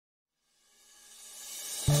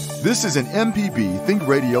This is an MPB Think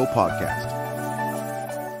Radio podcast.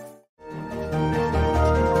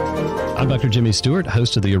 I'm Dr. Jimmy Stewart,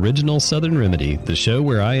 host of the original Southern Remedy, the show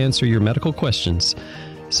where I answer your medical questions.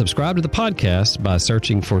 Subscribe to the podcast by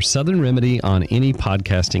searching for Southern Remedy on any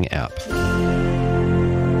podcasting app.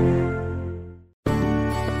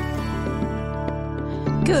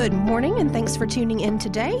 Good morning, and thanks for tuning in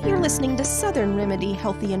today. You're listening to Southern Remedy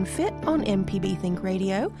Healthy and Fit on MPB Think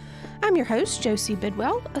Radio. I'm your host, Josie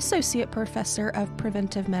Bidwell, Associate Professor of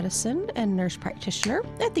Preventive Medicine and Nurse Practitioner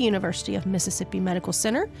at the University of Mississippi Medical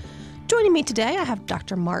Center. Joining me today, I have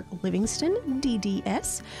Dr. Mark Livingston,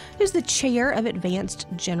 DDS, who's the Chair of Advanced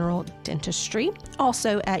General Dentistry,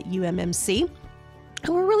 also at UMMC.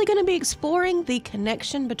 And we're really going to be exploring the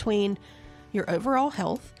connection between your overall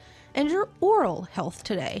health and your oral health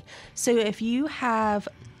today. So if you have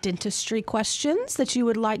dentistry questions that you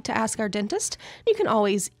would like to ask our dentist, you can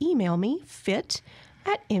always email me,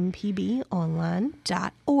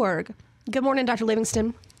 fit@mpbonline.org. Good morning, Dr.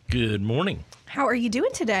 Livingston. Good morning. How are you doing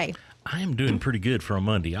today? I am doing pretty good for a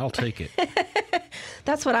Monday. I'll take it.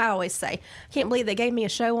 That's what I always say. Can't believe they gave me a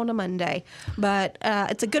show on a Monday, but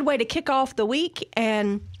it's a good way to kick off the week.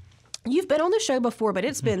 And you've been on the show before, but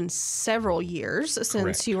it's been several years since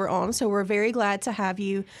Correct. You were on, so we're very glad to have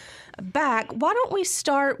you back. Why don't we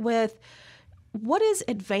start with, what is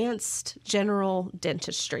advanced general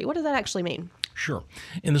dentistry? What does that actually mean? Sure.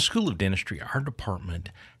 In the School of Dentistry, our department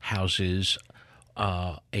houses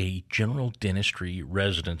a general dentistry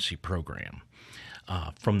residency program.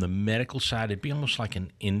 From the medical side, it'd be almost like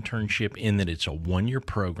an internship in that it's a one-year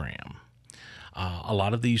program. A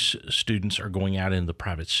lot of these students are going out in the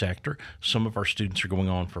private sector. Some of our students are going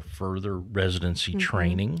on for further residency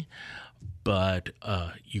training, but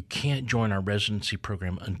you can't join our residency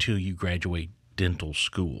program until you graduate dental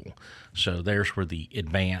school. So there's where the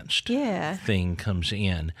advanced thing comes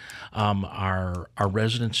in. Our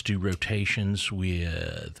residents do rotations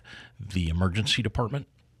with the emergency department,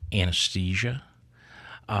 anesthesia,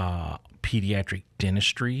 pediatric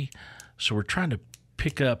dentistry. So we're trying to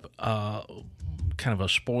pick up kind of a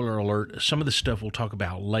spoiler alert. Some of the stuff we'll talk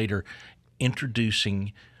about later,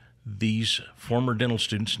 introducing these former dental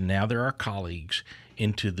students, now they're our colleagues,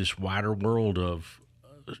 into this wider world of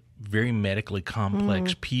very medically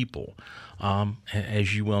complex people.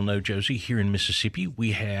 As you well know, Josie, here in Mississippi,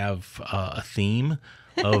 we have a theme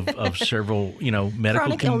of several, medical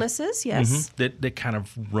Chronic illnesses, yes. that kind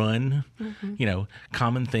of run,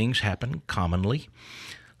 common things happen commonly.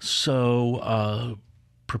 So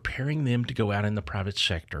preparing them to go out in the private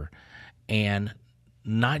sector and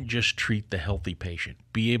not just treat the healthy patient,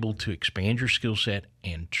 be able to expand your skill set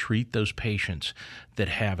and treat those patients that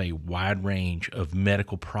have a wide range of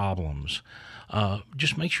medical problems,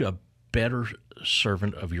 just makes you a better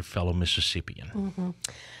servant of your fellow Mississippian.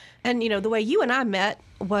 And, the way you and I met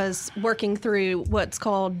was working through what's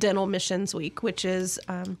called Dental Missions Week, which is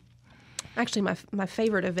actually my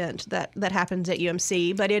favorite event that happens at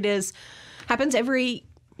UMC. But happens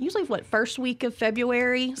usually first week of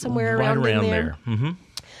February, somewhere around there. Mm-hmm.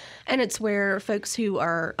 And it's where folks who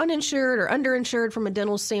are uninsured or underinsured from a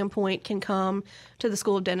dental standpoint can come to the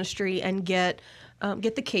School of Dentistry and get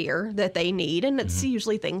the care that they need. And it's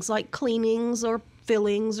usually things like cleanings or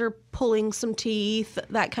fillings or pulling some teeth,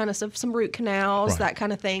 that kind of stuff, some root canals, that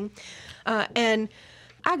kind of thing. And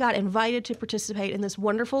I got invited to participate in this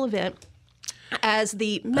wonderful event as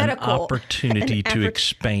the medical... An opportunity to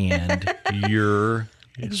expand your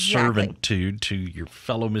servitude to your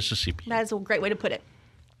fellow Mississippians. That is a great way to put it.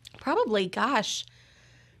 Probably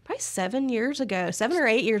 7 years ago, 7 or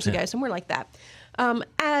 8 years ago, somewhere like that,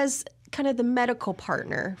 as kind of the medical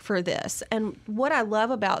partner for this. And what I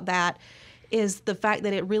love about that is the fact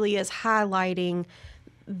that it really is highlighting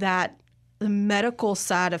that the medical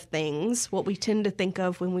side of things, what we tend to think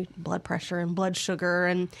of when blood pressure and blood sugar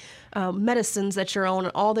and medicines that you're on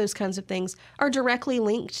and all those kinds of things are directly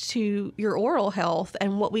linked to your oral health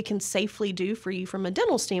and what we can safely do for you from a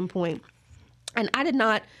dental standpoint. And I did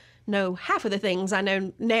not know half of the things I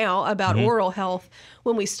know now about oral health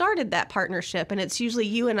when we started that partnership. And it's usually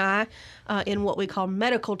you and I in what we call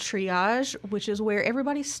medical triage, which is where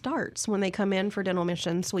everybody starts when they come in for Dental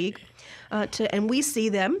Missions Week. And we see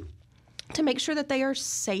them to make sure that they are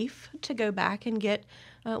safe to go back and get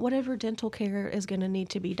whatever dental care is going to need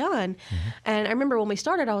to be done. And I remember when we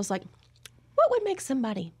started, I was like, what would make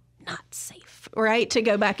somebody not safe, right, to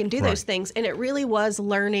go back and do those things? And it really was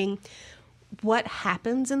learning what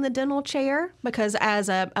happens in the dental chair, because as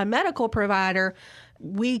a medical provider,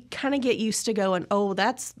 we kind of get used to going, oh,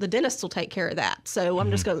 that's the dentist will take care of that. So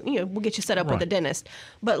I'm just going, we'll get you set up with a dentist.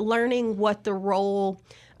 But learning what the role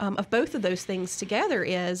of both of those things together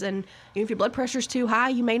is, and if your blood pressure is too high,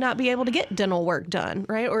 you may not be able to get dental work done,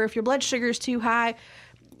 right? Or if your blood sugar is too high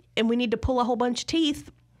and we need to pull a whole bunch of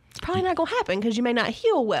teeth, it's probably not going to happen because you may not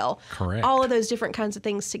heal well. Correct. All of those different kinds of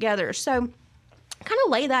things together. So kind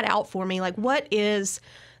of lay that out for me. Like, what is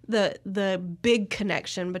the big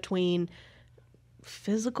connection between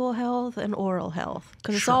physical health and oral health?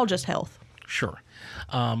 Because it's all just health. Sure.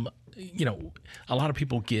 You know, a lot of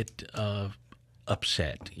people get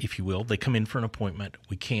upset, if you will. They come in for an appointment.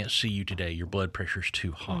 We can't see you today. Your blood pressure's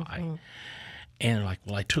too high. And like,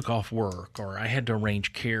 well, I took off work, or I had to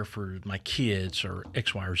arrange care for my kids, or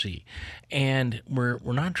X, Y, or Z. And we're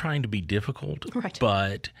not trying to be difficult, Right.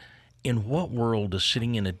 but in what world does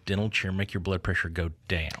sitting in a dental chair make your blood pressure go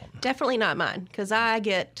down? Definitely not mine, because I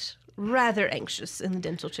get rather anxious in the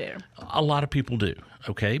dental chair. A lot of people do,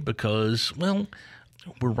 okay? Because, well,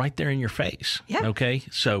 we're right there in your face, Yeah. okay?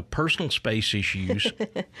 So personal space issues,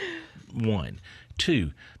 one.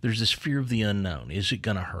 Two, there's this fear of the unknown. Is it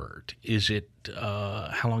going to hurt? Is it,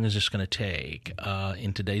 how long is this going to take?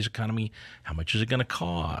 In today's economy, how much is it going to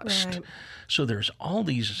cost? Right. So there's all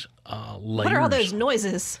these layers. What are all those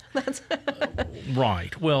noises?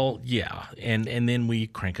 Right. Well, yeah. And then we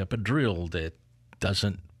crank up a drill that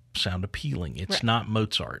doesn't sound appealing. It's Right. not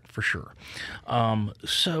Mozart, for sure.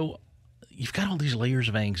 So you've got all these layers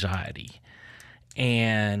of anxiety,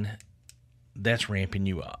 and that's ramping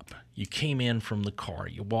you up. You came in from the car.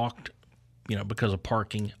 You walked, you know, because of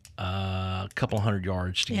parking, a couple hundred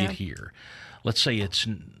yards to get here. Let's say it's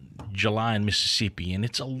July in Mississippi, and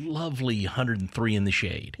it's a lovely 103 in the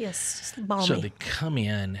shade. Yes, just balmy. So they come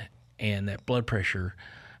in, and that blood pressure,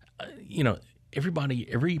 you know,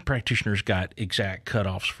 every practitioner's got exact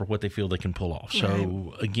cutoffs for what they feel they can pull off.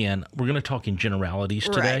 So again, we're going to talk in generalities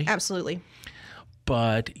today. Right, absolutely.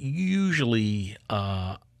 But usually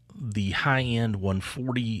the high end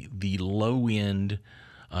 140, the low end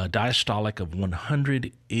diastolic of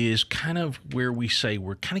 100 is kind of where we say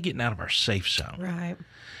we're kind of getting out of our safe zone. Right.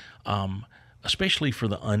 Especially for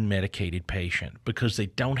the unmedicated patient, because they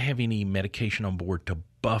don't have any medication on board to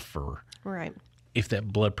buffer Right. if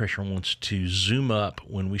that blood pressure wants to zoom up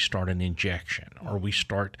when we start an injection, or they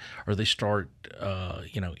start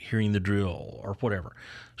hearing the drill or whatever.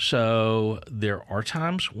 So there are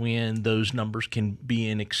times when those numbers can be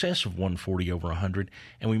in excess of 140 over 100,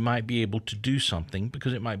 and we might be able to do something,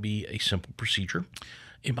 because it might be a simple procedure.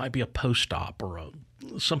 It might be a post-op, or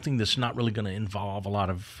something that's not really going to involve a lot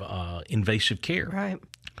of invasive care. Right.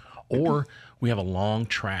 Or we have a long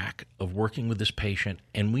track of working with this patient,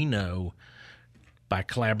 and we know by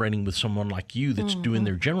collaborating with someone like you that's doing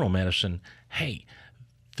their general medicine, hey,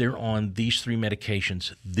 they're on these 3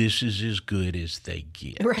 medications. This is as good as they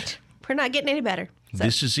get. Right. We're not getting any better. So,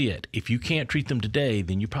 This is it. If you can't treat them today,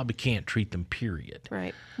 then you probably can't treat them, period.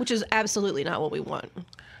 right. Which is absolutely not what we want.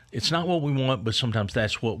 It's not what we want, but sometimes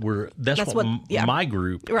that's what my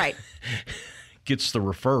group Right. gets the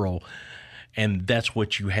referral, and that's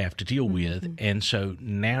what you have to deal with. And so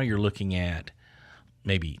now you're looking at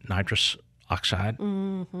maybe nitrous oxide,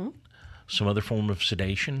 some other form of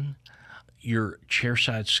sedation, your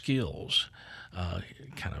chairside skills.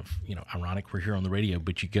 Kind of, ironic we're here on the radio,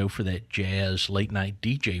 but you go for that jazz late night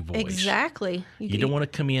DJ voice. Exactly. You don't want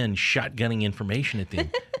to come in shotgunning information at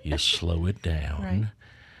them. You slow it down. Right.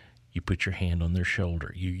 You put your hand on their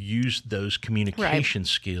shoulder. You use those communication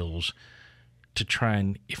skills to try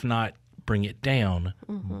and, if not bring it down,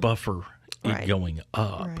 buffer it going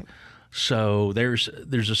up. Right. So there's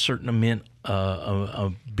a certain amount,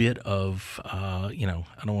 a bit of, I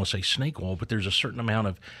don't want to say snake oil, but there's a certain amount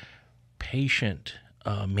of patient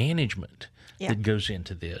management that goes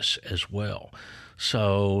into this as well.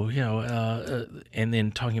 So, and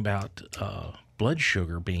then talking about blood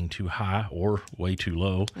sugar being too high or way too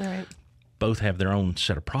low, Right. both have their own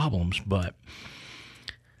set of problems, but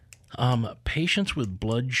patients with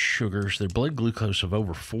blood sugars, their blood glucose of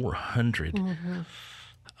over 400,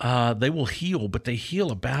 they will heal, but they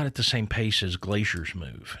heal about at the same pace as glaciers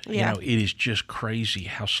move. Yeah. It is just crazy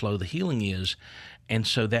how slow the healing is. And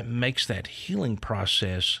so that makes that healing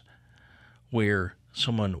process where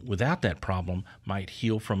someone without that problem might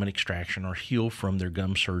heal from an extraction or heal from their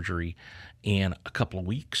gum surgery in a couple of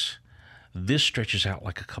weeks. This stretches out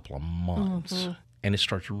like a couple of months, and it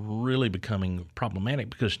starts really becoming problematic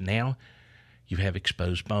because now you have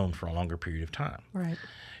exposed bone for a longer period of time. Right.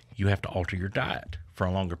 You have to alter your diet for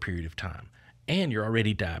a longer period of time. And you're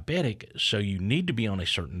already diabetic, so you need to be on a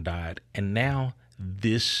certain diet, and now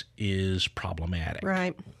this is problematic.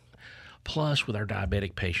 Right. Plus, with our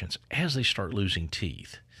diabetic patients, as they start losing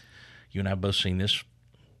teeth, you and I have both seen this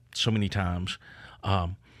so many times,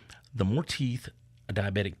 the more teeth a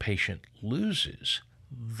diabetic patient loses,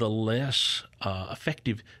 the less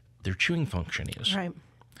effective their chewing function is. Right.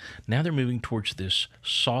 Now they're moving towards this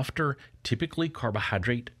softer, typically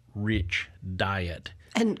carbohydrate-rich diet.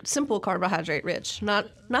 And simple carbohydrate rich, not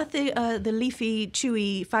the leafy,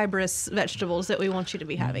 chewy, fibrous vegetables that we want you to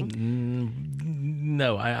be having.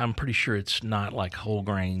 No, I'm pretty sure it's not like whole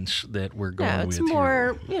grains that we're going with. No, it's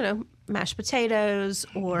more, mashed potatoes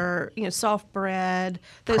or, soft bread,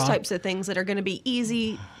 those types of things that are going to be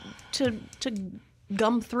easy to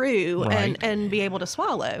gum through Right. and be able to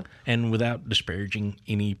swallow. And without disparaging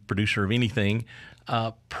any producer of anything,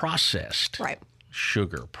 processed. Right.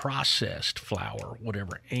 Sugar, processed flour,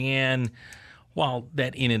 whatever. And while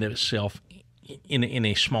that in and of itself, in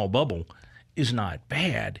a small bubble, is not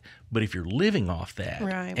bad, but if you're living off that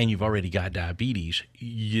Right. and you've already got diabetes,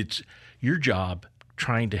 it's your job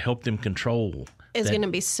trying to help them control. It's that. going to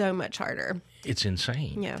be so much harder. It's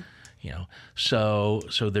insane. Yeah. So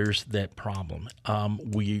there's that problem.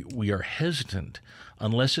 We are hesitant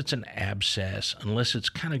unless it's an abscess, unless it's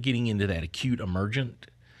kind of getting into that acute emergent.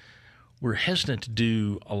 We're hesitant to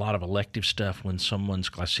do a lot of elective stuff when someone's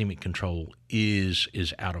glycemic control is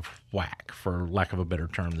out of whack, for lack of a better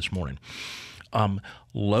term this morning.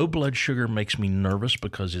 Low blood sugar makes me nervous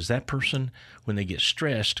because is that person, when they get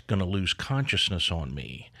stressed, going to lose consciousness on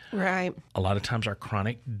me? Right. A lot of times our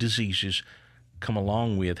chronic diseases come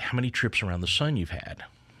along with how many trips around the sun you've had,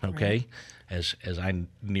 okay? Right. As I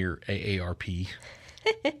near AARP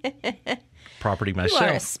property myself. You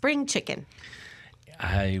are a spring chicken.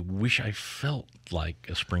 I wish I felt like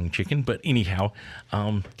a spring chicken, but anyhow,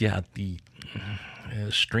 the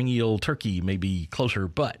stringy old turkey may be closer.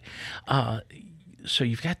 But so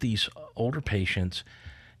you've got these older patients,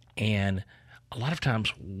 and a lot of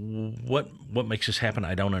times, what makes this happen,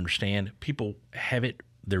 I don't understand. People have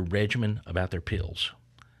their regimen about their pills.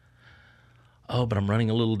 Oh, but I'm running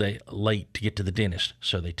a little day late to get to the dentist.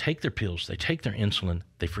 So they take their pills, they take their insulin,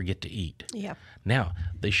 they forget to eat. Yeah. Now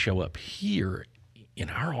they show up here in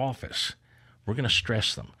our office. We're going to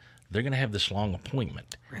stress them. They're going to have this long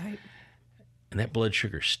appointment. Right. And that blood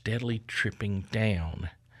sugar steadily tripping down.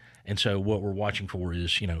 And so what we're watching for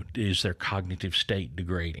is, is their cognitive state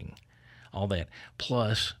degrading? All that.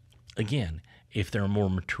 Plus, again, if they're a more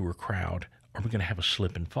mature crowd, are we going to have a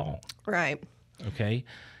slip and fall? Right. Okay?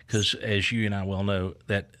 Because as you and I well know,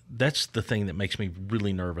 that's the thing that makes me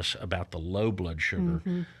really nervous about the low blood sugar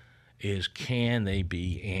is can they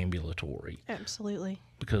be ambulatory? Absolutely.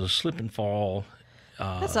 Because a slip and fall...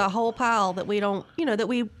 that's a whole pile that we don't, that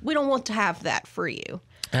we don't want to have that for you.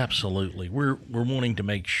 Absolutely. We're wanting to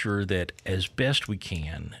make sure that as best we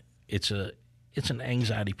can, it's an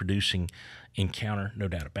anxiety-producing encounter, no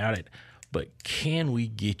doubt about it, but can we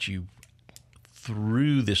get you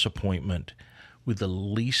through this appointment with the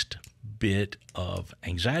least bit of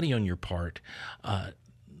anxiety on your part?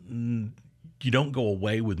 You don't go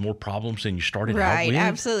away with more problems than you started out with. Right,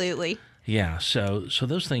 absolutely. Yeah, so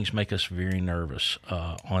those things make us very nervous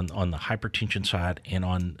on the hypertension side and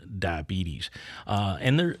on diabetes.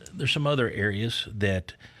 And there's some other areas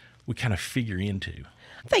that we kind of figure into.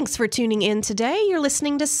 Thanks for tuning in today. You're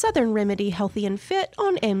listening to Southern Remedy Healthy and Fit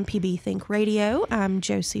on MPB Think Radio. I'm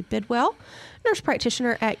Josie Bidwell, nurse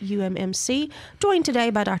practitioner at UMMC, joined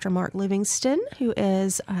today by Dr. Mark Livingston, who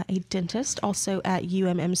is a dentist also at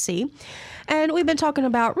UMMC. And we've been talking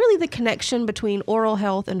about really the connection between oral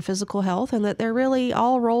health and physical health, and that they're really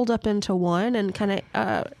all rolled up into one and kind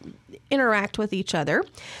of interact with each other.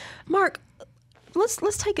 Mark,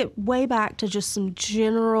 let's take it way back to just some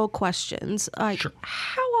general questions. Like, Sure.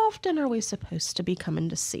 How often are we supposed to be coming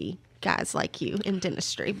to see guys like you in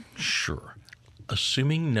dentistry? Sure.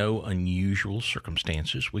 Assuming no unusual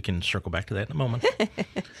circumstances, we can circle back to that in a moment.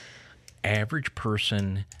 Average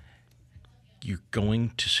person, you're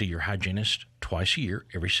going to see your hygienist twice a year,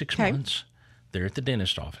 every 6 months. They're at the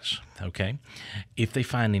dentist office, okay? If they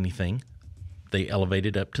find anything, they elevate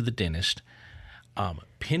it up to the dentist.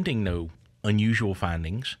 Pending no unusual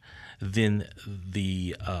findings, then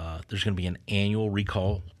there's going to be an annual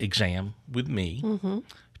recall exam with me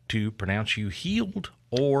to pronounce you healed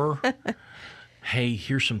or, hey,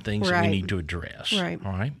 here's some things that we need to address. Right.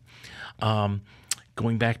 All right.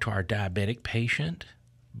 Going back to our diabetic patient,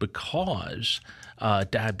 because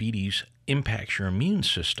diabetes impacts your immune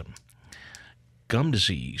system, gum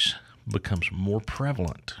disease becomes more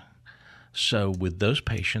prevalent. So with those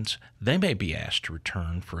patients, they may be asked to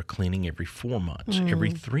return for a cleaning every 4 months,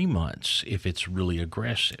 every 3 months if it's really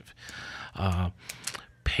aggressive.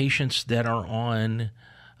 Patients that are on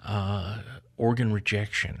organ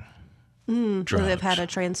rejection drugs. They've had a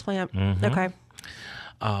transplant. Okay.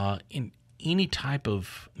 any type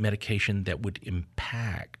of medication that would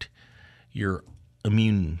impact your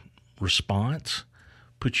immune response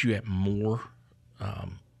puts you at more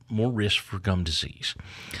risk for gum disease.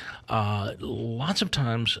 Lots of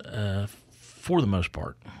times, for the most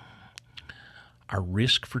part, our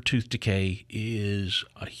risk for tooth decay is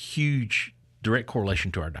a huge direct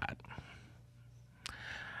correlation to our diet.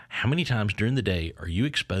 How many times during the day are you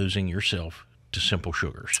exposing yourself to simple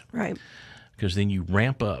sugars? Right. Because then you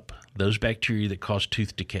ramp up those bacteria that cause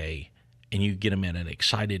tooth decay and you get them at an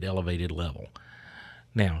excited, elevated level.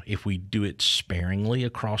 Now, if we do it sparingly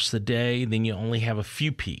across the day, then you only have a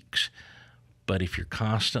few peaks. But if you're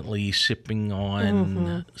constantly sipping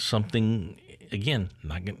on something, again,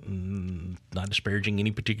 not disparaging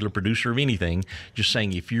any particular producer of anything, just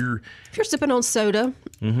saying if you're sipping on soda,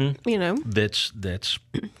 that's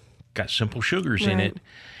got simple sugars in Right. it,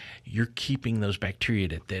 you're keeping those bacteria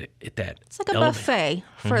at that. it's like a buffet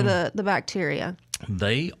for the bacteria.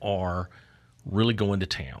 They are really going to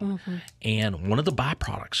town. And one of the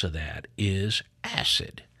byproducts of that is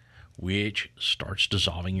acid, which starts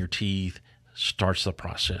dissolving your teeth, starts the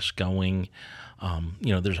process going.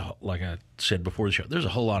 There's, like I said before the show, there's a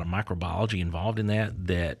whole lot of microbiology involved in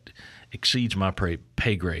that exceeds my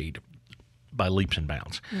pay grade by leaps and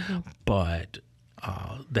bounds. But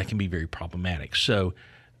that can be very problematic. So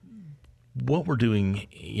what we're doing,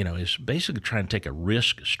 is basically trying to take a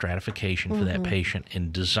risk stratification for that patient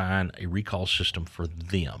and design a recall system for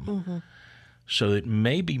them. So it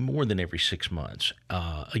may be more than every 6 months.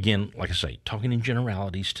 Again, like I say, talking in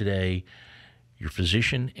generalities today, your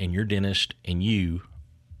physician and your dentist and your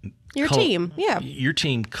team, your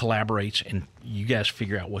team collaborates and you guys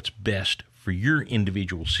figure out what's best for your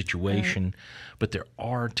individual situation. Right. But there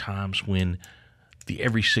are times when the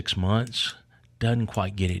every 6 months doesn't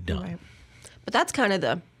quite get it done. Right. But that's kind of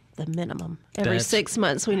the minimum. Every 6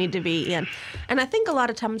 months we need to be in. And I think a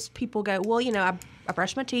lot of times people go, well, I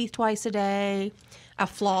brush my teeth twice a day. I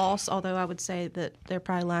floss, although I would say that they're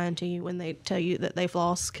probably lying to you when they tell you that they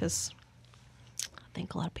floss, because I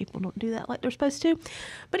think a lot of people don't do that like they're supposed to.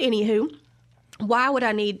 But anywho, why would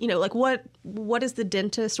I need, what is the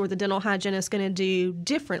dentist or the dental hygienist going to do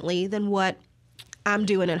differently than what I'm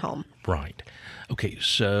doing at home? Right. Okay,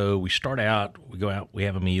 so we start out, we go out, we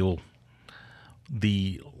have a meal.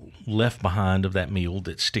 The left behind of that meal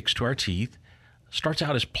that sticks to our teeth starts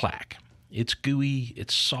out as plaque. It's gooey,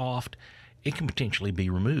 it's soft, it can potentially be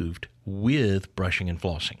removed with brushing and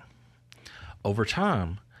flossing. Over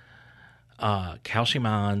time, calcium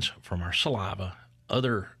ions from our saliva,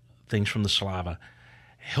 other things from the saliva,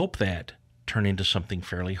 help that turn into something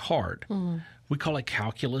fairly hard. We call it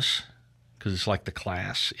calculus because it's like the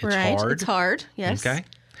class. It's hard. It's hard, yes. Okay.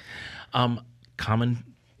 Common,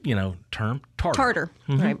 term, tartar. Tartar,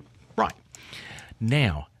 right. Right.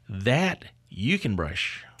 Now, that you can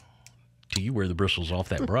brush till you wear the bristles off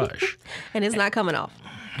that brush. And it's not coming off.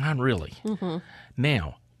 Not really.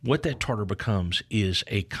 Now, what that tartar becomes is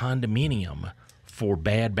a condominium for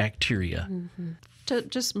bad bacteria. To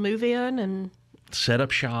just move in and set up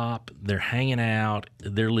shop, they're hanging out,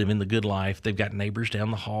 they're living the good life, they've got neighbors down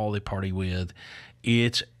the hall they party with.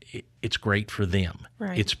 It's great for them.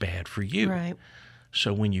 Right. It's bad for you. Right.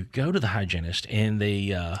 So when you go to the hygienist and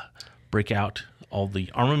they break out all the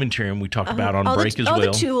armamentarium we talked about on break as well. All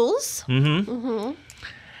the tools.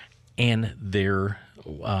 And they're,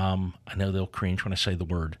 I know they'll cringe when I say the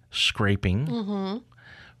word scraping,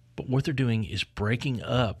 but what they're doing is breaking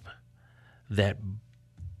up that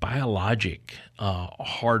biologic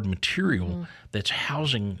hard material that's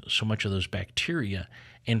housing so much of those bacteria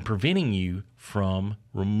and preventing you from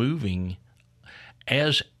removing.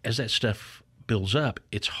 As that stuff builds up,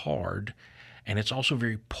 it's hard and it's also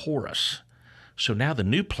very porous. So now the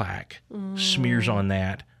new plaque smears on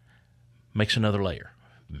that, makes another layer.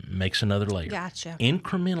 Gotcha.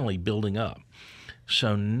 Incrementally building up.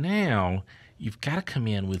 So now you've got to come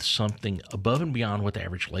in with something above and beyond what the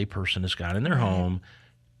average layperson has got in their home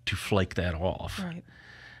to flake that off. Right.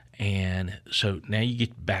 And so now you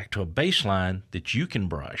get back to a baseline that you can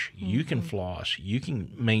brush, you can floss, you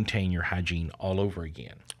can maintain your hygiene all over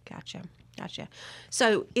again. Gotcha.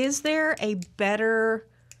 So is there a better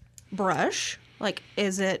brush?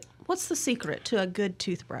 What's the secret to a good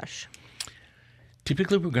toothbrush?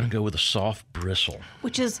 Typically, we're going to go with a soft bristle.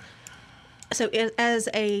 Which is, so as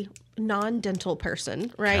a non-dental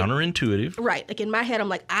person, right? Counterintuitive. Right. Like in my head, I'm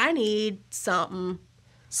like, I need something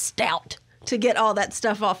stout to get all that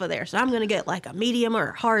stuff off of there. So I'm going to get like a medium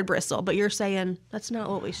or hard bristle. But you're saying that's not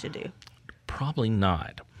what we should do. Probably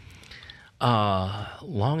not.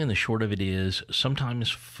 Long and the short of it is sometimes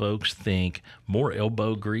folks think more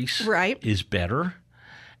elbow grease Right. is better.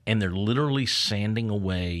 and they're literally sanding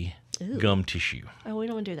away gum tissue. Oh, we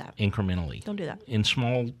don't want to do that. Incrementally. Don't do that. In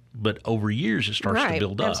small, but over years it starts to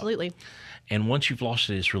build up. Absolutely. And once you've lost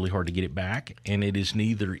it, it's really hard to get it back, and it is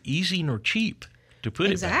neither easy nor cheap to put it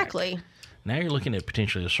back. Exactly. Now you're looking at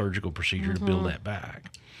potentially a surgical procedure to build that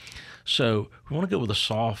back. So we want to go with a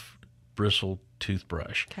soft, bristle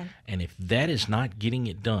toothbrush. Okay. And if that is not getting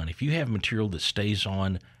it done, if you have material that stays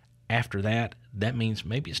on after that, that means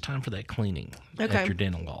maybe it's time for that cleaning at your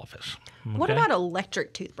dental office. Okay? What about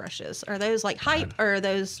electric toothbrushes? Are those like hype, or are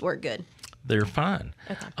those work good? They're fine.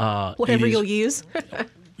 Okay. Whatever you'll use.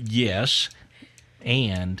 Yes.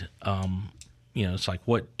 And, it's like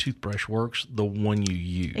what toothbrush works, the one you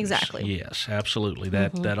use. Exactly. Yes, absolutely.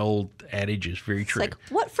 That old adage is very true. It's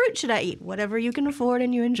like, what fruit should I eat? Whatever you can afford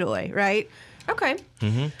and you enjoy, right? Okay.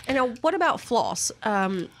 And now, what about floss?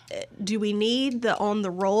 Do we need the on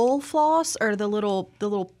the roll floss, or the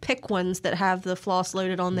little pick ones that have the floss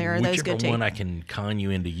loaded on there? Are those good too? Whichever one I can con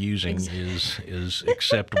you into using is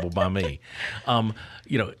acceptable by me.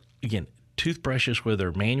 Again, toothbrushes,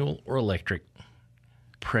 whether manual or electric,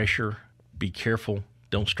 pressure. Be careful.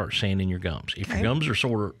 Don't start sanding your gums. If your gums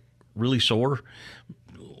are really sore,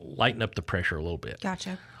 lighten up the pressure a little bit.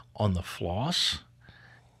 Gotcha. On the floss,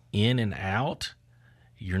 in and out,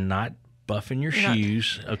 you're not buffing your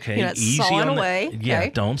shoes. Okay, you're not easy sawing on away. Yeah, Okay.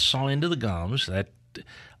 don't saw into the gums. That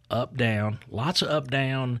up down, lots of up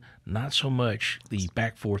down, not so much the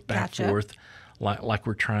back forth, like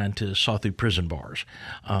we're trying to saw through prison bars,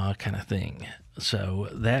 kind of thing. So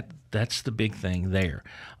that's the big thing there.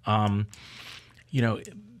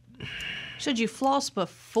 Should you floss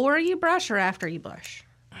before you brush or after you brush?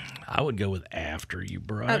 I would go with after you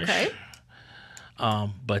brush. Okay.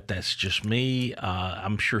 But that's just me.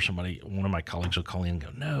 I'm sure one of my colleagues will call in and go,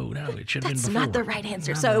 no, it should have been before. That's not the right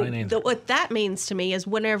answer. What that means to me is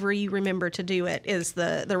whenever you remember to do it is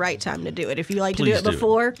the right time to do it. If you like to do it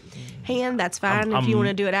beforehand, that's fine. If you want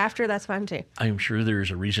to do it after, that's fine too. I'm sure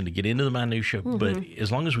there's a reason to get into the minutia, but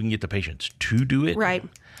as long as we can get the patients to do it. Right.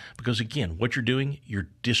 Because again, what you're doing, you're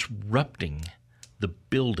disrupting the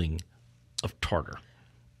building of tartar.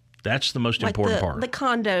 That's the most important part. The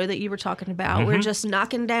condo that you were talking about. We're just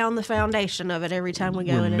knocking down the foundation of it every time we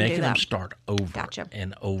go in and do that. We're making them start over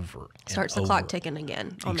and over. Starts the clock ticking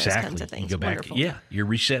again on those kinds of things. You go back. Wonderful. Yeah, you're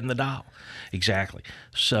resetting the dial. Exactly.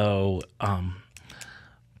 So,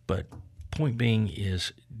 but point being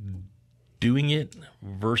is doing it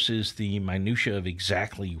versus the minutia of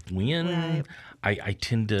exactly when. Right. I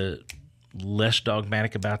tend to less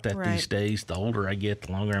dogmatic about that these days. The older I get,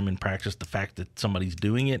 the longer I'm in practice, the fact that somebody's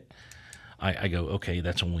doing it, I go, okay,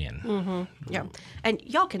 that's a win. Yeah. And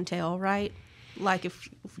y'all can tell, right? Like if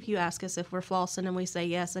you ask us if we're flossing and we say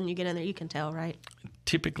yes and you get in there, you can tell, right?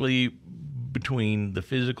 Typically between the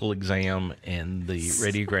physical exam and the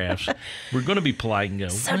radiographs, we're going to be polite and go,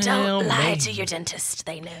 so don't lie to your dentist.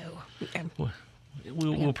 They know. Okay.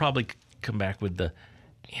 We'll probably come back with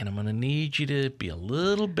and I'm going to need you to be a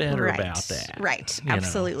little better about that. Right.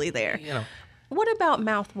 Absolutely there. What about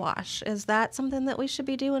mouthwash? Is that something that we should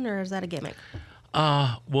be doing, or is that a gimmick?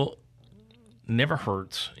 Well, never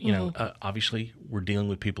hurts. Obviously, we're dealing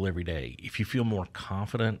with people every day. If you feel more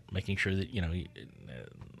confident, making sure that,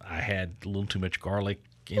 I had a little too much garlic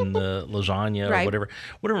in the lasagna or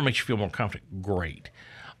whatever makes you feel more confident, great.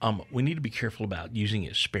 We need to be careful about using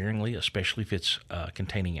it sparingly, especially if it's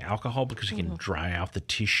containing alcohol, because it can dry out the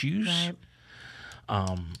tissues.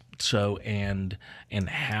 Right. So, and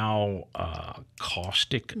how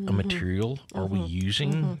caustic a material are we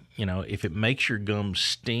using? If it makes your gums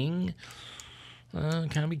sting,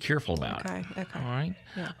 kind of be careful about it. Okay. All right.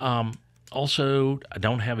 Yeah. Also, I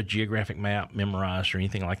don't have a geographic map memorized or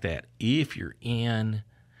anything like that. If you're in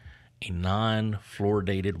a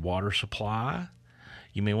non-fluoridated water supply,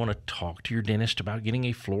 you may want to talk to your dentist about getting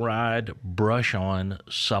a fluoride brush-on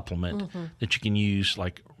supplement that you can use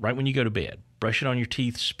like right when you go to bed. Brush it on your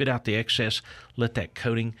teeth, spit out the excess, let that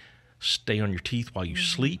coating stay on your teeth while you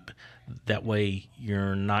sleep. That way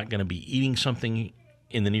you're not going to be eating something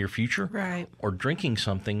in the near future or drinking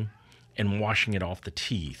something and washing it off the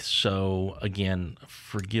teeth. So, again,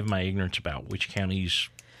 forgive my ignorance about which counties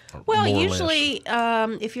Well, usually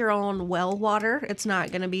if you're on well water, it's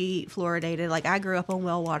not going to be fluoridated. Like I grew up on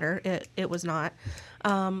well water. It was not.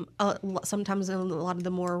 Sometimes in a lot of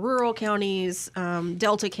the more rural counties,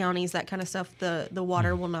 Delta counties, that kind of stuff, the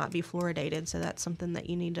water will not be fluoridated. So that's something that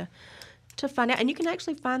you need to find out. And you can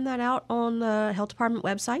actually find that out on the health department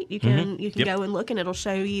website. You can go and look, and it'll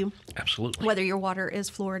show you whether your water is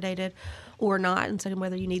fluoridated or not, and so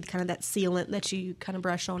whether you need kind of that sealant that you kind of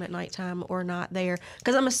brush on at nighttime or not there.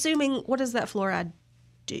 Because I'm assuming, what does that fluoride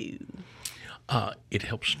do? It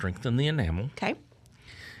helps strengthen the enamel. Okay.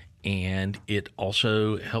 And it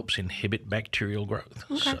also helps inhibit bacterial growth.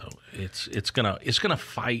 Okay. So it's gonna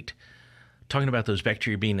fight. Talking about those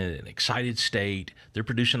bacteria being in an excited state, they're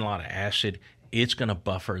producing a lot of acid. It's gonna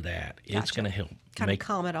buffer that. It's Gotcha. gonna help Kind of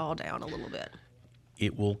calm it all down a little bit.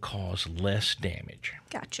 It will cause less damage.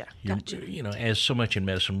 Gotcha. You know, as so much in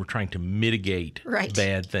medicine, we're trying to mitigate Right.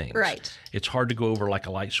 bad things. Right. It's hard to go over like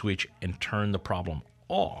a light switch and turn the problem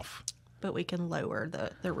off. But we can lower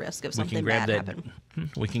the risk of We can something grab bad that.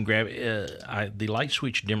 happen. We can grab the light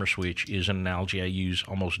switch, dimmer switch is an analogy I use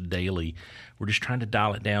almost daily. We're just trying to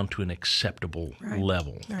dial it down to an acceptable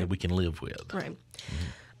level that we can live with. Right.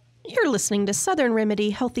 You're listening to Southern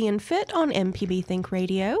Remedy Healthy and Fit on MPB Think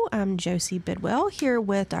Radio. I'm Josie Bidwell here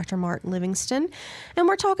with Dr. Mark Livingston, and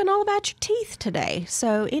we're talking all about your teeth today.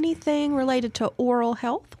 So anything related to oral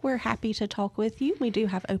health, we're happy to talk with you. We do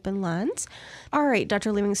have open lines. All right,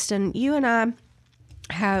 Dr. Livingston, you and I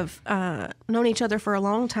have known each other for a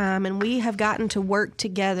long time, and we have gotten to work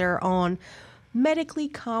together on medically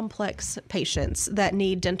complex patients that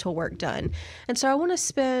need dental work done. And so I want to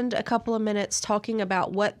spend a couple of minutes talking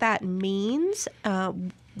about what that means,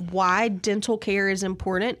 why dental care is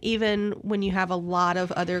important, even when you have a lot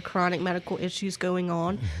of other chronic medical issues going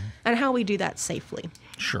on, and how we do that safely.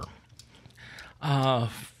 Sure.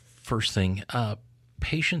 First thing,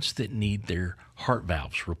 patients that need their heart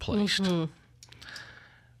valves replaced.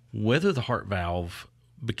 Whether the heart valve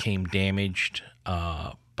became damaged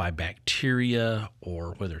by bacteria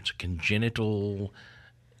or whether it's a congenital,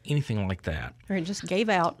 anything like that. Or it just gave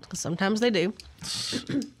out, because sometimes they do.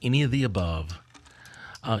 Any of the above,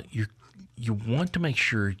 you want to make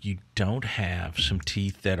sure you don't have some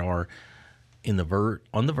teeth that are on the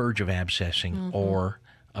verge of abscessing or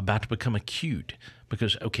about to become acute.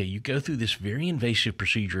 Because, okay, you go through this very invasive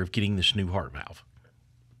procedure of getting this new heart valve.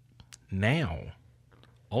 Now,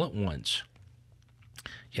 all at once,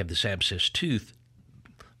 you have this abscessed tooth.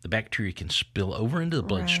 The bacteria can spill over into the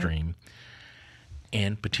bloodstream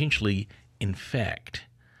and potentially infect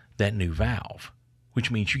that new valve, which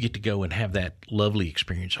means you get to go and have that lovely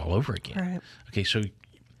experience all over again. Right. Okay, so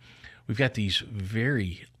we've got these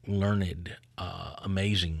very learned,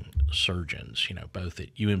 amazing surgeons, you know, both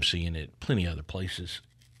at UMMC and at plenty of other places.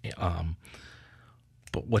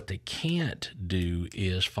 But what they can't do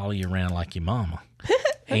is follow you around like your mama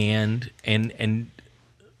and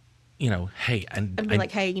you know, hey, And be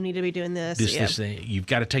like, hey, you need to be doing this. this thing. You've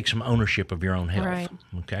got to take some ownership of your own health. Right.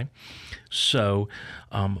 Okay. So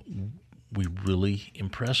we really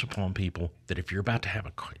impress upon people that if you're about to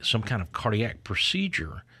have some kind of cardiac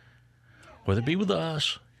procedure, whether it be with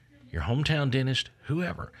us, your hometown dentist,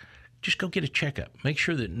 whoever, just go get a checkup. Make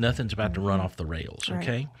sure that nothing's about to run off the rails.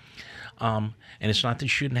 Okay. And it's not that you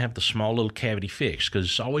shouldn't have the small little cavity fixed, because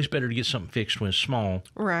it's always better to get something fixed when it's small.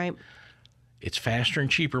 Right. It's faster and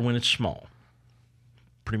cheaper when it's small.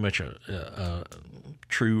 Pretty much a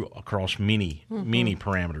true across many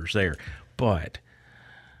parameters there. But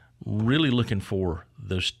really looking for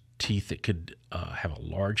those teeth that could have a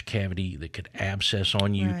large cavity that could abscess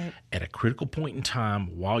on you at a critical point in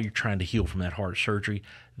time while you're trying to heal from that heart surgery.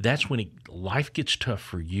 That's when life gets tough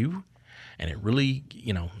for you. And it really,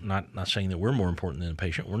 you know, not saying that we're more important than the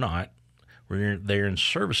patient. We're not. We're there in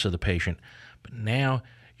service of the patient. But now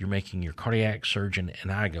you're making your cardiac surgeon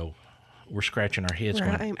and I we're scratching our heads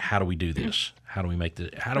going, how do we do this? How do we make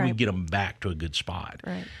how do we get them back to a good spot?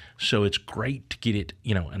 Right. So it's great to get it,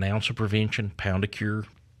 you know, an ounce of prevention, pound of cure.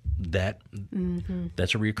 That's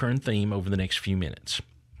a recurring theme over the next few minutes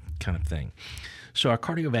kind of thing. So our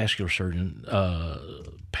cardiovascular surgeon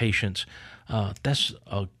patients, that's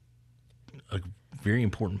a very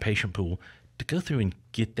important patient pool to go through and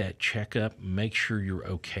get that checkup, make sure you're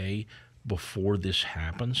okay before this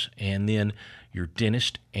happens, and then your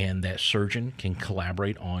dentist and that surgeon can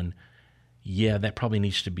collaborate on, that probably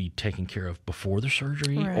needs to be taken care of before the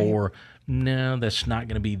surgery, or no, that's not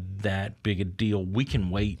going to be that big a deal. We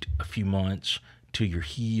can wait a few months till you're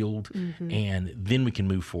healed, and then we can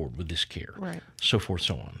move forward with this care, so forth,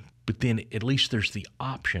 so on. But then at least there's the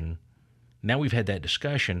option. Now we've had that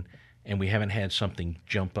discussion, and we haven't had something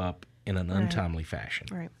jump up in an untimely fashion.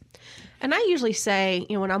 Right. And I usually say,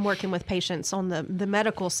 you know, when I'm working with patients on the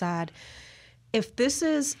medical side, if this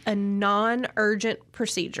is a non-urgent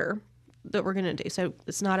procedure that we're going to do, so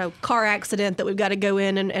it's not a car accident that we've got to go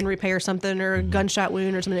in and repair something, or a gunshot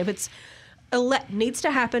wound or something, if it's needs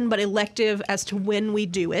to happen but elective as to when we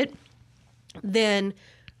do it, then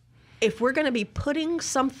if we're going to be putting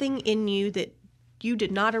something in you that you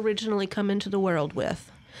did not originally come into the world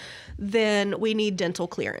with, then we need dental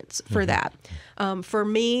clearance for that. For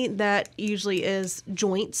me, that usually is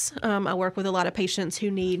joints. I work with a lot of patients who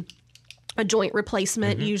need a joint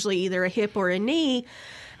replacement, usually either a hip or a knee.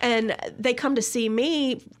 And they come to see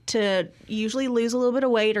me to usually lose a little bit of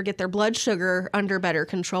weight or get their blood sugar under better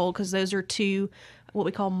control, because those are two what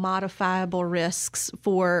we call modifiable risks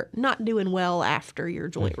for not doing well after your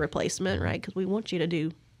joint replacement, right? Because we want you to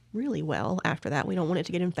do really well after that. We don't want it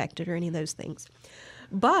to get infected or any of those things.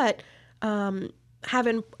 But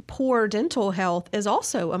having poor dental health is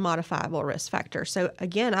also a modifiable risk factor. So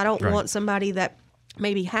again, I don't want somebody that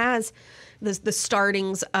maybe has the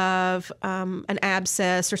startings of an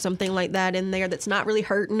abscess or something like that in there that's not really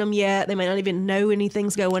hurting them yet. They may not even know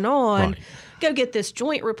anything's going on. Go get this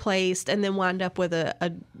joint replaced and then wind up with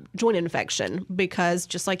a joint infection, because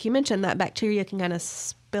just like you mentioned, that bacteria can kind of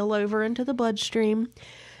spill over into the bloodstream,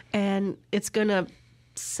 and it's going to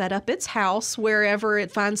set up its house wherever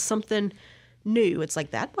it finds something new. It's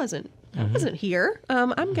like, that wasn't here.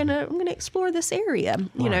 I'm gonna explore this area.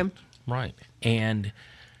 You know. Right. And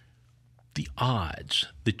the odds,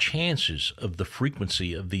 the chances of the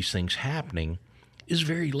frequency of these things happening is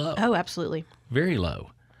very low. Oh, absolutely. Very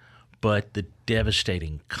low. But the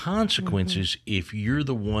devastating consequences, if you're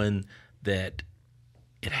the one that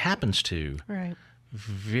it happens to,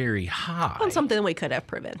 very high. On something we could have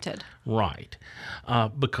prevented. Right.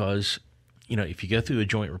 Because, you know, if you go through a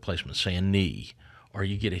joint replacement, say a knee, or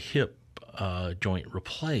you get a hip joint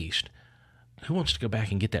replaced, who wants to go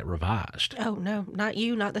back and get that revised? Oh, no, not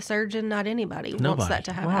you, not the surgeon, not anybody wants that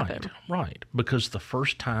to happen. Right. Because the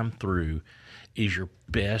first time through is your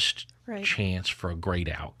best chance for a great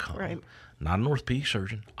outcome. Right. Not an orthopedic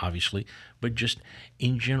surgeon, obviously, but just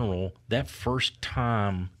in general, that first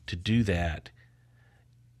time to do that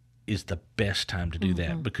is the best time to do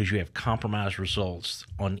that, because you have compromised results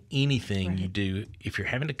on anything you do. If you're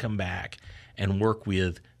having to come back and work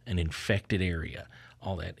with an infected area,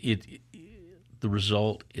 all that, the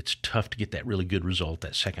result, it's tough to get that really good result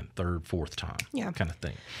that second, third, fourth time kind of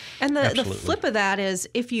thing. And the flip of that is,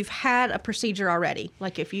 if you've had a procedure already,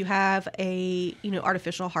 like if you have a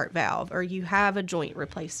artificial heart valve, or you have a joint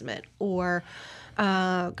replacement, or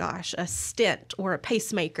a stent or a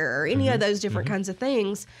pacemaker, or any of those different kinds of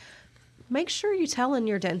things, make sure you're telling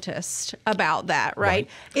your dentist about that, right?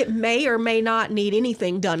 It may or may not need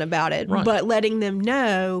anything done about it, but letting them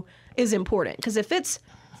know is important, because if it's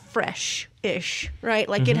fresh-ish, right?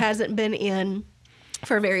 Like it hasn't been in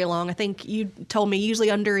for very long. I think you told me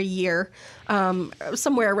usually under a year,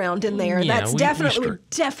 somewhere around in there. Yeah, That's we're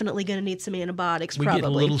definitely going to need some antibiotics. We get a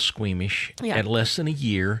little squeamish at less than a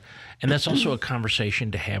year, and that's also a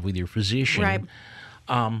conversation to have with your physician,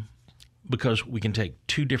 right? Because we can take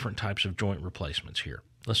two different types of joint replacements here.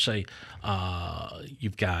 Let's say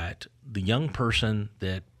you've got the young person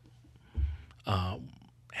that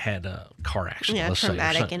had a car accident, let's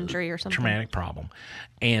traumatic say, injury or something, traumatic problem,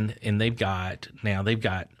 and they've got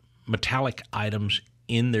metallic items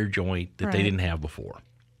in their joint that they didn't have before,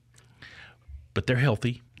 but they're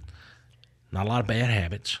healthy, not a lot of bad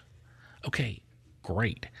habits. Okay,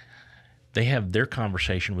 great. They have their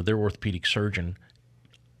conversation with their orthopedic surgeon.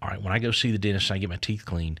 All right, when I go see the dentist and I get my teeth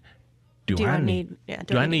cleaned, do I need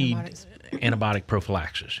antibiotic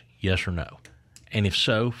prophylaxis? Yes or no? And if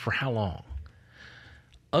so, for how long?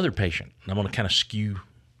 Other patient, and I'm going to kind of skew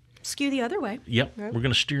the other way. Yep, we're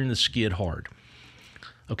going to steer in the skid hard.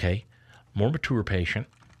 Okay, more mature patient,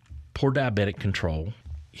 poor diabetic control,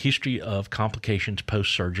 history of complications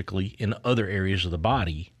post-surgically in other areas of the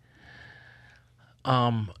body.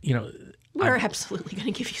 We're absolutely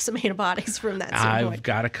going to give you some antibiotics from that standpoint. I've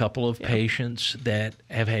got a couple of patients that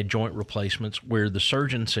have had joint replacements where the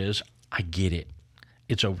surgeon says, I get it,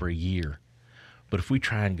 it's over a year, but if we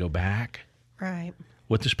try and go back,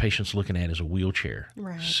 what this patient's looking at is a wheelchair.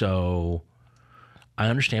 So I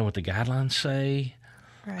understand what the guidelines say.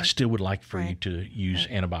 I still would like for you to use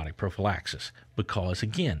antibiotic prophylaxis, because,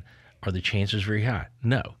 again, are the chances very high?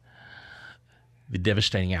 No. The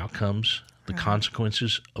devastating outcomes, the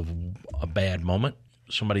consequences of a bad moment,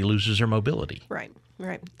 somebody loses their mobility. Right.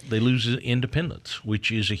 They lose independence,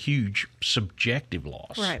 which is a huge subjective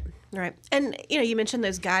loss. Right. And, you mentioned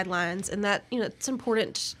those guidelines, and that, it's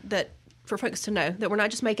important that for folks to know that we're not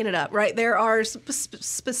just making it up, right? There are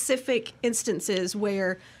specific instances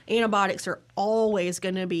where antibiotics are always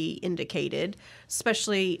going to be indicated,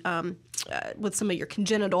 especially with some of your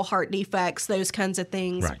congenital heart defects, those kinds of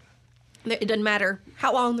things. Right. It doesn't matter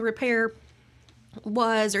how long the repair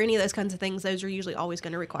was or any of those kinds of things, those are usually always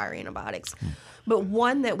going to require antibiotics. But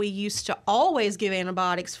one that we used to always give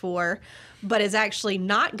antibiotics for, but is actually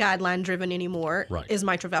not guideline driven anymore, is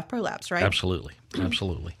mitral valve prolapse, right? Absolutely.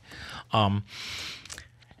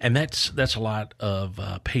 And that's a lot of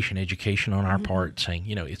patient education on our part, saying,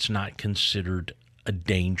 it's not considered a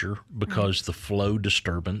danger because the flow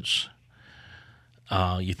disturbance.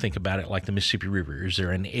 You think about it like the Mississippi River. Is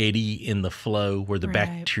there an eddy in the flow where the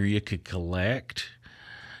bacteria could collect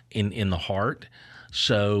in the heart?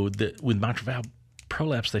 So with mitral valve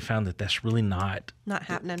prolapse, they found that that's really not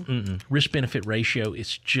happening. Risk-benefit ratio,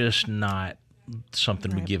 it's just not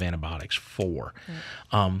something we give antibiotics for.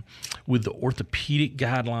 With the orthopedic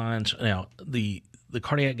guidelines, now the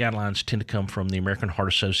cardiac guidelines tend to come from the American Heart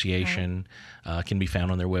Association, can be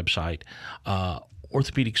found on their website.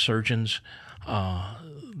 Orthopedic surgeons, I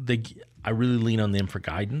really lean on them for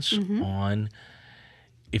guidance on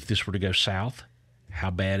if this were to go south,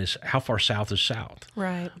 how far south is south,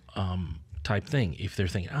 type thing. If they're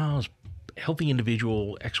thinking, it's healthy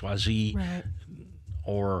individual XYZ,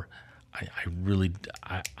 or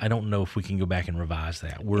I don't know if we can go back and revise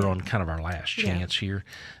that. We're on kind of our last chance here.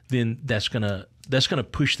 Then that's gonna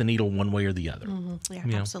push the needle one way or the other.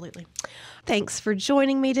 Absolutely. Thanks for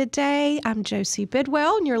joining me today. I'm Josie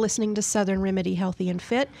Bidwell, and you're listening to Southern Remedy Healthy and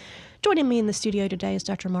Fit. Joining me in the studio today is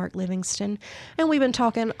Dr. Mark Livingston, and we've been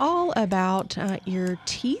talking all about your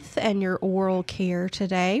teeth and your oral care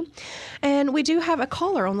today. And we do have a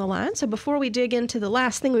caller on the line, so before we dig into the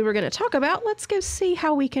last thing we were going to talk about, let's go see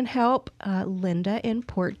how we can help Linda in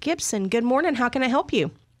Port Gibson. Good morning. How can I help you?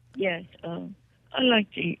 Yes, I'd like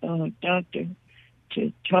the doctor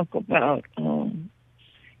to talk about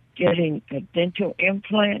getting a dental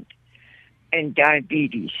implant and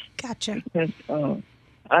diabetes. Gotcha. Because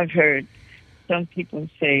I've heard some people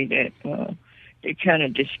say that they kind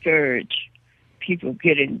of discourage people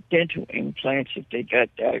getting dental implants if they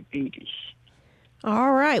got diabetes.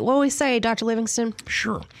 All right. What do we say, Dr. Livingston?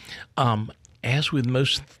 Sure. As with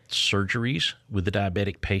most surgeries with the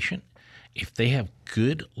diabetic patient, if they have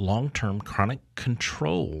good long-term chronic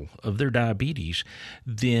control of their diabetes,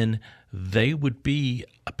 then they would be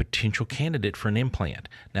a potential candidate for an implant.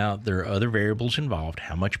 Now, there are other variables involved.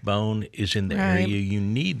 How much bone is in the area you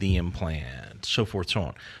need the implant, so forth, so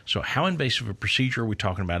on. So how invasive a procedure are we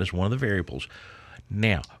talking about is one of the variables.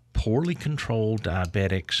 Now, poorly controlled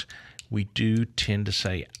diabetics, we do tend to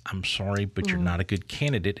say, I'm sorry, but you're not a good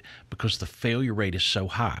candidate because the failure rate is so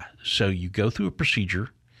high. So you go through a procedure,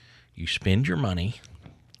 you spend your money,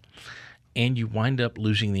 and you wind up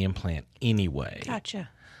losing the implant anyway. Gotcha.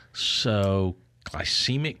 So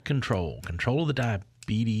glycemic control of the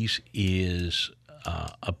diabetes is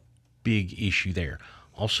a big issue there.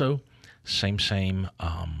 Also, same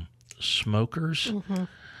smokers.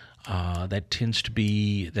 That tends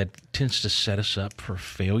to set us up for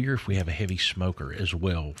failure if we have a heavy smoker as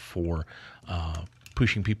well for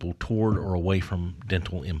pushing people toward or away from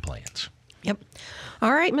dental implants. Yep.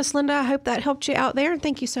 All right, Miss Linda, I hope that helped you out there, and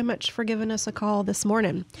thank you so much for giving us a call this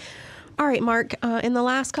morning. All right, Mark, in the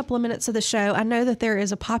last couple of minutes of the show, I know that there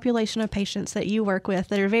is a population of patients that you work with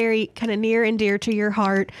that are very kind of near and dear to your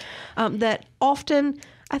heart that often,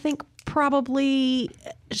 I think, probably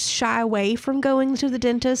shy away from going to the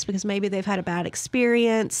dentist because maybe they've had a bad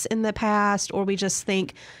experience in the past, or we just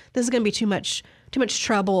think this is going to be too much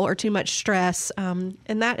trouble or too much stress. And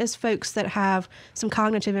that is folks that have some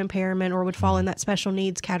cognitive impairment or would fall in that special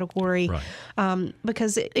needs category.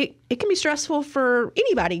 Because it can be stressful for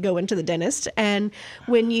anybody going to the dentist. And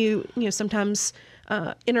when you sometimes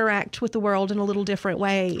interact with the world in a little different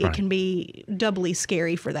way, it can be doubly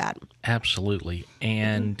scary for that. Absolutely.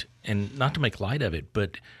 And not to make light of it,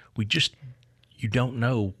 but you don't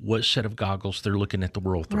know what set of goggles they're looking at the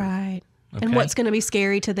world through. Right. Okay? And what's going to be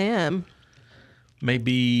scary to them. May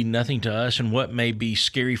be nothing to us, and what may be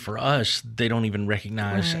scary for us, they don't even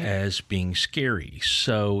recognize as being scary.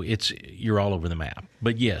 So you're all over the map.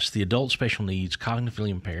 But yes, the adult special needs, cognitively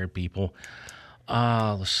impaired people.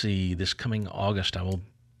 Let's see, this coming August, I will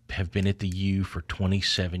have been at the U for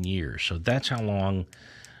 27 years. So that's how long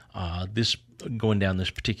this going down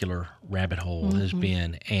this particular rabbit hole has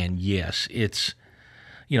been. And yes, it's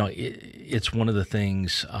one of the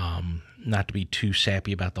things. Not to be too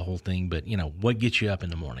sappy about the whole thing, but what gets you up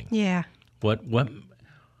in the morning? Yeah. What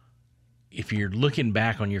if you're looking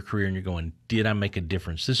back on your career and you're going, did I make a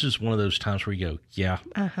difference? This is one of those times where you go, yeah.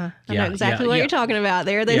 I know exactly what you're talking about.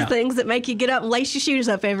 There are those things that make you get up and lace your shoes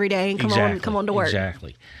up every day and come on to work.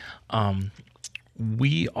 Exactly.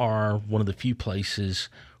 We are one of the few places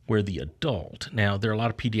where the adult, now there are a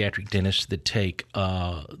lot of pediatric dentists that take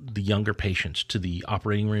the younger patients to the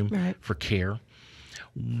operating room for care.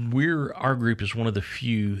 Our group is one of the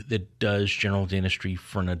few that does general dentistry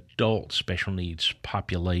for an adult special needs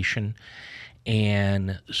population.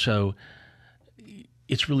 And so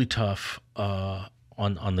it's really tough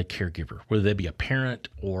on the caregiver, whether they be a parent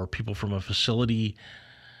or people from a facility.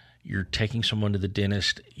 You're taking someone to the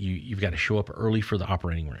dentist. You've got to show up early for the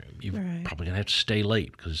operating room. You're probably going to have to stay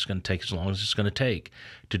late because it's going to take as long as it's going to take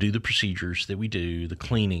to do the procedures that we do, the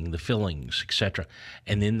cleaning, the fillings, etc.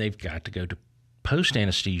 And then they've got to go to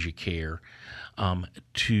post-anesthesia care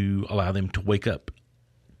to allow them to wake up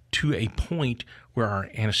to a point where our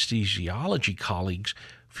anesthesiology colleagues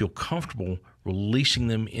feel comfortable releasing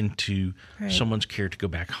them into someone's care to go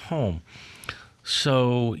back home.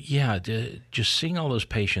 So, yeah, just seeing all those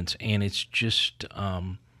patients, and it's just,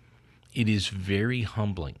 it is very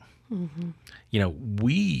humbling. Mm-hmm.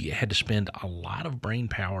 We had to spend a lot of brain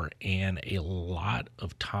power and a lot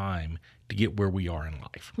of time to get where we are in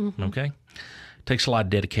life, okay? It takes a lot of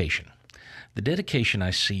dedication. The dedication I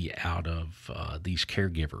see out of these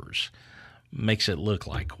caregivers makes it look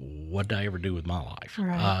like, what did I ever do with my life?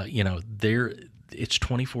 Right. It's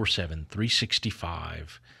 24/7,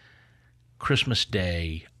 365, Christmas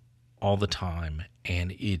Day, all the time,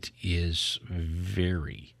 and it is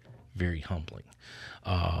very, very humbling.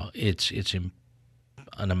 It's an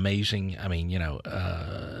amazing.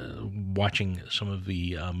 Watching some of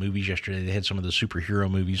the movies yesterday, they had some of the superhero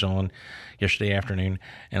movies on yesterday afternoon,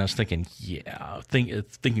 and I was thinking,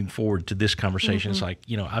 thinking forward to this conversation. It's like,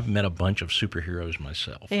 I've met a bunch of superheroes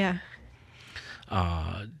myself. Yeah.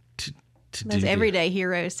 Those everyday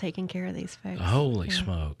heroes taking care of these folks. Holy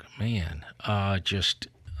smoke, man! Just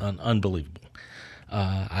unbelievable.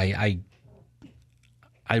 I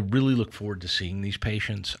really look forward to seeing these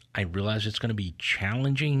patients. I realize it's going to be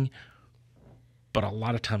challenging, but a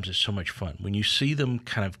lot of times it's so much fun when you see them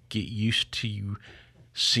kind of get used to you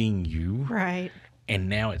seeing you. Right. And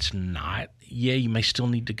now it's not. Yeah, you may still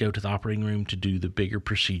need to go to the operating room to do the bigger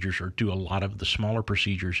procedures or do a lot of the smaller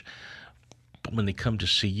procedures. But when they come to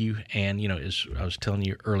see you, and, as I was telling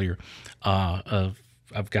you earlier,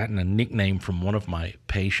 I've gotten a nickname from one of my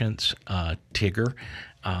patients, Tigger,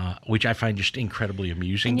 which I find just incredibly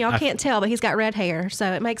amusing. And y'all can't tell, but he's got red hair,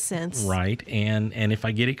 so it makes sense. Right. And if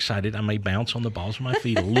I get excited, I may bounce on the balls of my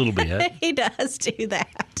feet a little bit. He does do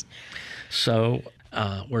that. So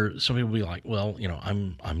where some people will be like, well,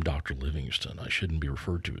 I'm Dr. Livingston. I shouldn't be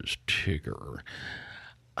referred to as Tigger.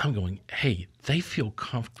 I'm going, hey, they feel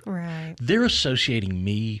comfortable. Right. They're associating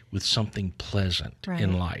me with something pleasant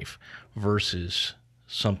in life versus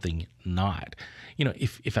something not.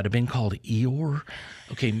 If I'd have been called Eeyore,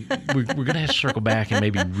 okay, we're going to have to circle back and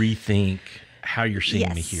maybe rethink how you're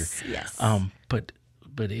seeing me here. Yes. But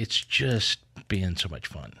it's just been so much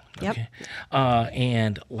fun. Yep. Okay.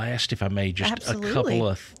 And last, if I may, just Absolutely. a couple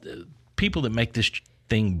of people that make this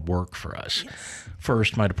thing work for us. Yes.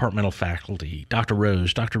 First, my departmental faculty, Dr.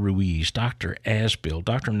 Rose, Dr. Ruiz, Dr. Asbill,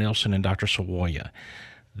 Dr. Nelson, and Dr. Savoya.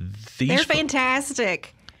 They're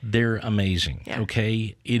fantastic. They're amazing,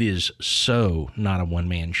 okay? It is so not a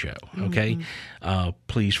one-man show, okay?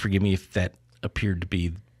 Please forgive me if that appeared to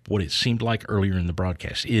be what it seemed like earlier in the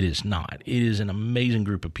broadcast. It is not. It is an amazing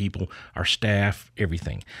group of people, our staff,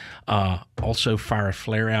 everything. Also, fire a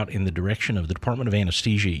flare out in the direction of the Department of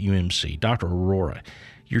Anesthesia at UMMC. Dr. Aurora,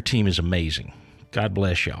 your team is amazing. God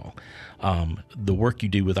bless y'all. The work you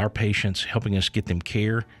do with our patients, helping us get them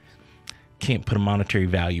care, can't put a monetary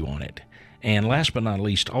value on it. And last but not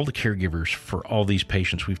least, all the caregivers for all these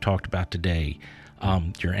patients we've talked about today,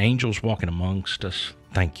 your angels walking amongst us,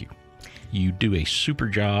 thank you. You do a super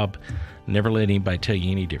job. Never let anybody tell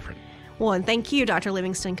you any different. Well, and thank you, Dr.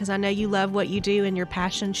 Livingston, because I know you love what you do and your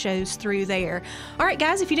passion shows through there. All right,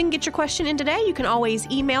 guys, if you didn't get your question in today, you can always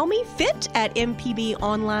email me,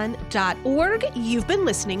 fit@mpbonline.org. You've been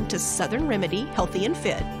listening to Southern Remedy, Healthy and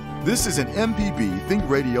Fit. This is an MPB Think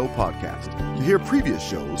Radio podcast. To hear previous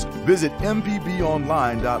shows, visit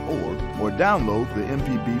mpbonline.org or download the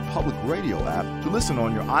MPB Public Radio app to listen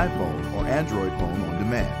on your iPhone or Android phone on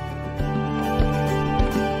demand.